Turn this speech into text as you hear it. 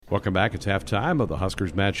Welcome back. It's halftime of the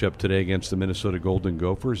Huskers matchup today against the Minnesota Golden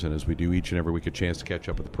Gophers. And as we do each and every week, a chance to catch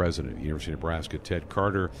up with the president of the University of Nebraska, Ted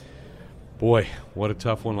Carter. Boy, what a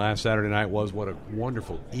tough one last Saturday night was. What a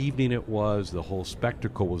wonderful evening it was. The whole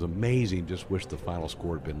spectacle was amazing. Just wish the final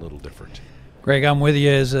score had been a little different. Greg, I'm with you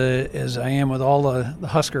as I am with all the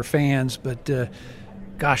Husker fans. But,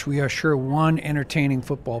 gosh, we are sure one entertaining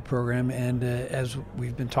football program. And as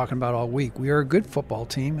we've been talking about all week, we are a good football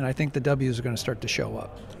team. And I think the W's are going to start to show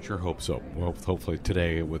up. Sure hope so. Well, hopefully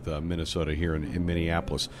today with Minnesota here in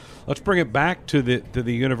Minneapolis. Let's bring it back to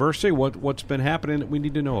the university. What's been happening that we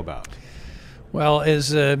need to know about? Well,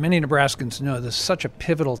 as many Nebraskans know, this is such a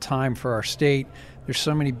pivotal time for our state. There's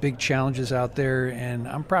so many big challenges out there, and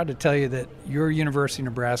I'm proud to tell you that your University of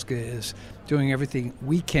Nebraska is doing everything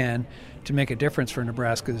we can to make a difference for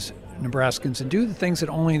Nebraskans and do the things that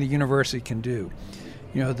only the university can do.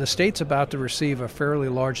 You know, the state's about to receive a fairly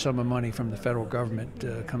large sum of money from the federal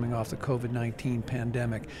government coming off the COVID-19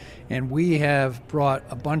 pandemic, and we have brought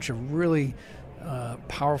a bunch of really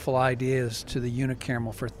powerful ideas to the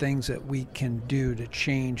unicameral for things that we can do to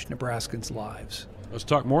change Nebraskans' lives. Let's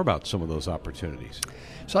talk more about some of those opportunities.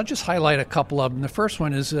 So I'll just highlight a couple of them. The first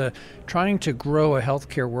one is trying to grow a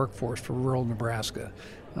healthcare workforce for rural Nebraska.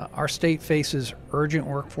 Our state faces urgent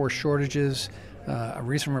workforce shortages. A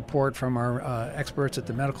recent report from our experts at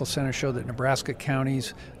the medical center showed that Nebraska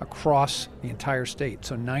counties across the entire state,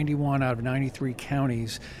 so 91 out of 93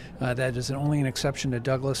 counties, that is only an exception to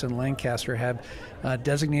Douglas and Lancaster, have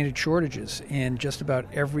designated shortages in just about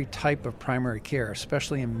every type of primary care,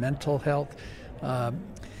 especially in mental health.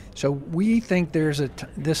 So we think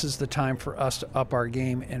this is the time for us to up our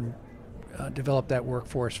game and develop that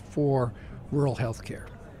workforce for rural health care.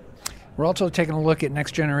 We're also taking a look at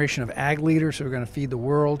next generation of ag leaders who are going to feed the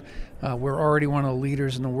world. We're already one of the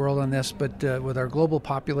leaders in the world on this, but with our global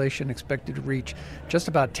population expected to reach just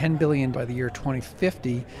about 10 billion by the year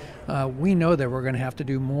 2050, we know that we're going to have to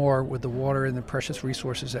do more with the water and the precious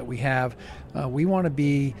resources that we have. We want to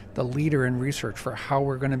be the leader in research for how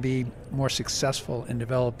we're going to be more successful in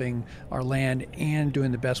developing our land and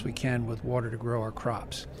doing the best we can with water to grow our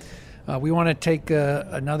crops. We want to take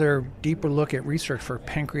another deeper look at research for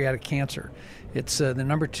pancreatic cancer. It's the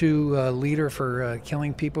number 2 leader for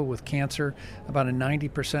killing people with cancer, about a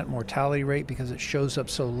 90% mortality rate because it shows up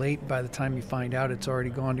so late. By the time you find out, it's already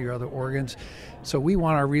gone to your other organs. So we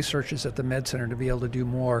want our researchers at the Med Center to be able to do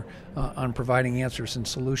more on providing answers and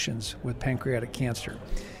solutions with pancreatic cancer.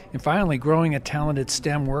 And finally, growing a talented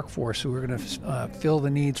STEM workforce who are going to fill the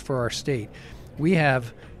needs for our state. We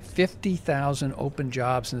have 50,000 open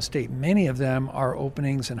jobs in the state. Many of them are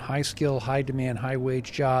openings in high-skill, high-demand,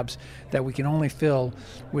 high-wage jobs that we can only fill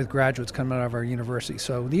with graduates coming out of our university.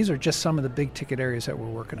 So these are just some of the big-ticket areas that we're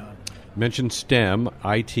working on. You mentioned STEM,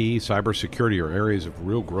 IT, cybersecurity are areas of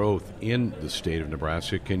real growth in the state of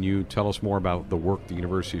Nebraska. Can you tell us more about the work the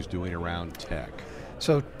university is doing around tech?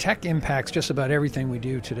 So tech impacts just about everything we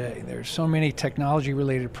do today. There's so many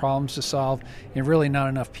technology-related problems to solve and really not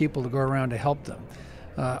enough people to go around to help them.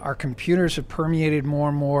 Our computers have permeated more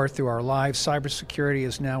and more through our lives. Cybersecurity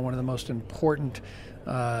is now one of the most important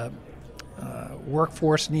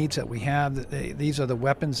workforce needs that we have. These are the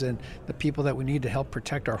weapons and the people that we need to help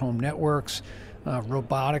protect our home networks,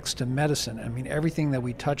 robotics to medicine. I mean, everything that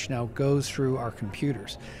we touch now goes through our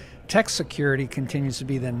computers. Tech security continues to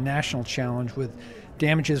be the national challenge, with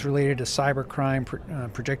damages related to cybercrime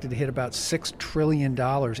projected to hit about $6 trillion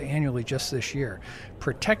annually just this year.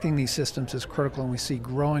 Protecting these systems is critical, and we see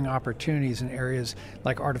growing opportunities in areas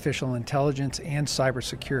like artificial intelligence and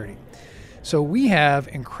cybersecurity. So we have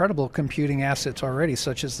incredible computing assets already,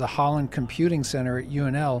 such as the Holland Computing Center at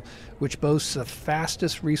UNL, which boasts the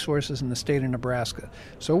fastest resources in the state of Nebraska.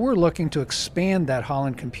 So we're looking to expand that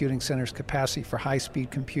Holland Computing Center's capacity for high-speed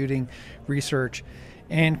computing, research,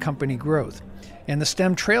 and company growth. And the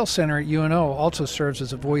STEM Trail Center at UNO also serves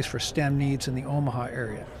as a voice for STEM needs in the Omaha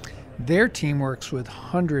area. Their team works with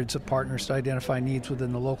hundreds of partners to identify needs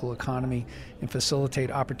within the local economy and facilitate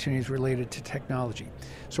opportunities related to technology.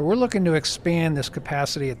 So we're looking to expand this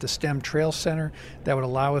capacity at the STEM Trail Center that would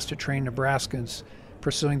allow us to train Nebraskans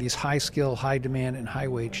pursuing these high-skill, high-demand, and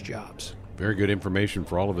high-wage jobs. Very good information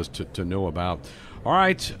for all of us to know about. All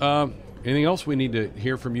right, anything else we need to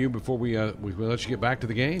hear from you before we let you get back to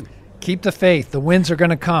the game? Keep the faith. The wins are going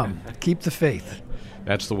to come. Keep the faith.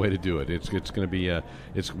 That's the way to do it. It's going to be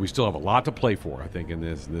we still have a lot to play for, I think, in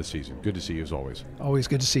this season. Good to see you as always. Always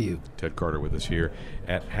good to see you. Ted Carter with us here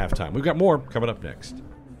at halftime. We've got more coming up next.